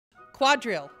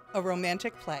Quadrille, a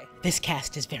romantic play. This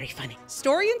cast is very funny.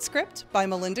 Story and script by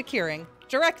Melinda Kearing,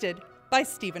 directed by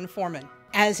Stephen Foreman.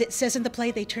 As it says in the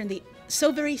play, they turn the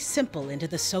so very simple into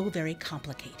the so very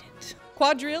complicated.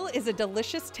 Quadrille is a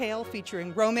delicious tale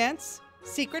featuring romance,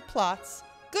 secret plots,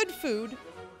 good food,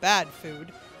 bad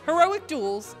food, heroic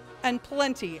duels, and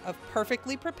plenty of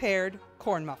perfectly prepared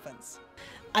corn muffins.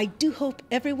 I do hope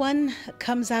everyone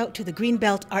comes out to the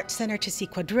Greenbelt Arts Center to see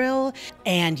Quadrille,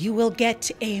 and you will get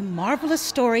a marvelous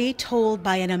story told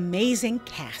by an amazing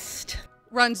cast.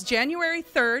 Runs January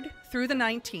 3rd through the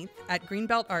 19th at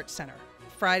Greenbelt Arts Center.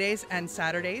 Fridays and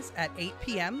Saturdays at 8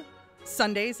 p.m.,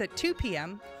 Sundays at 2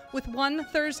 p.m., with one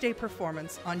Thursday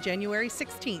performance on January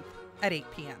 16th at 8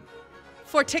 p.m.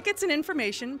 For tickets and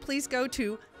information, please go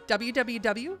to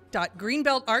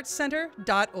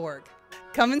www.greenbeltartscenter.org.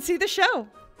 Come and see the show.